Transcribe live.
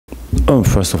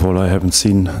First of all, I haven't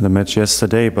seen the match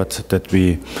yesterday, but that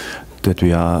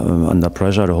we are under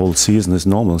pressure the whole season is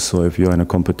normal. So if you're in a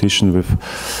competition with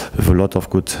a lot of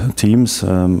good teams,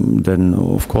 then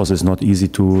of course it's not easy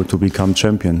to become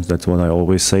champion. That's what I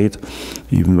always said,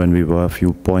 even when we were a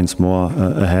few points more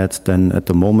ahead than at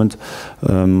the moment.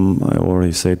 I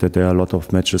already said that there are a lot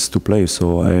of matches to play,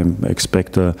 so I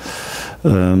expect a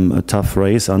tough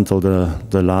race until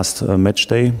the last match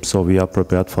day. So we are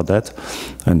prepared for that,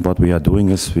 and what we are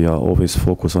doing is we are always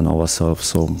focused on ourselves.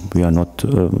 So we are not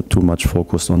too much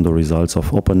focused on the results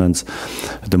of opponents.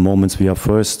 At the moment we are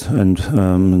first, and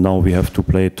now we have to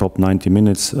play top 90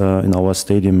 minutes in our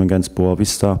stadium against Boa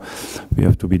Vista. We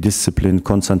have to be disciplined,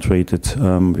 concentrated.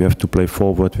 We have to play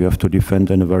forward. We have to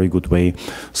defend in a very good way.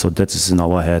 So that is in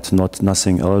our head,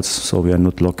 nothing else. So we are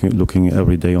not looking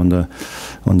every day on the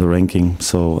ranking.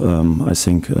 So I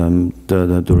think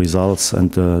the results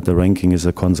and the ranking is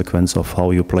a consequence of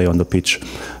how you play on the pitch,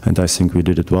 and I think we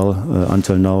did it well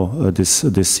until now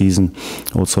this season.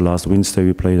 Also last Wednesday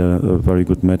we played a very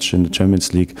good match in the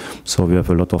Champions League, so we have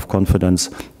a lot of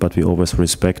confidence, but we always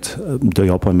respect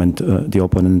the opponent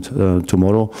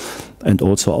tomorrow, and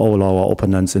also all our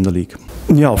opponents in the league.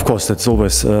 Yeah, of course, that's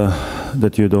always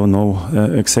that you don't know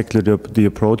exactly the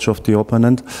approach of the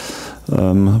opponent.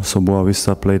 So Boa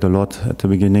Vista played a lot at the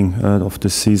beginning of the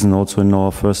season, also in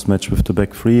our first match with the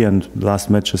back three, and last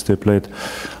matches they played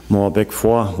more back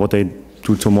four. What they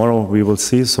do tomorrow we will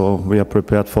see, so we are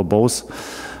prepared for both.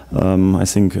 I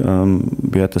think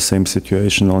we had the same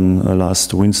situation on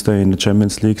last Wednesday in the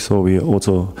Champions League, so we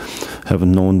also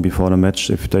haven't known before the match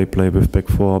if they play with back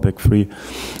four or back three.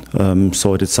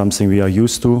 So it is something we are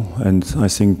used to, and I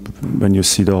think when you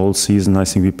see the whole season, I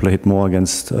think we played more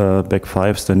against back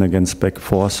fives than against back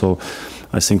four. So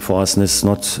I think for us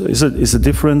it's a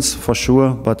difference for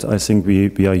sure, but I think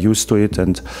we are used to it,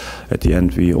 and at the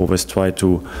end we always try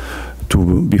to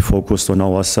be focused on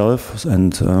ourselves,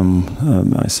 and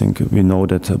I think we know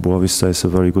that Boa Vista is a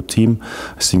very good team.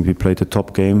 I think we played a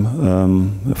top game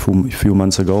a few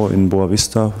months ago in Boa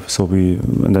Vista, so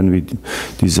then we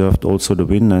deserved also the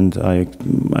win, and I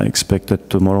expect that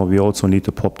tomorrow we also need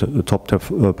a top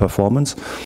performance.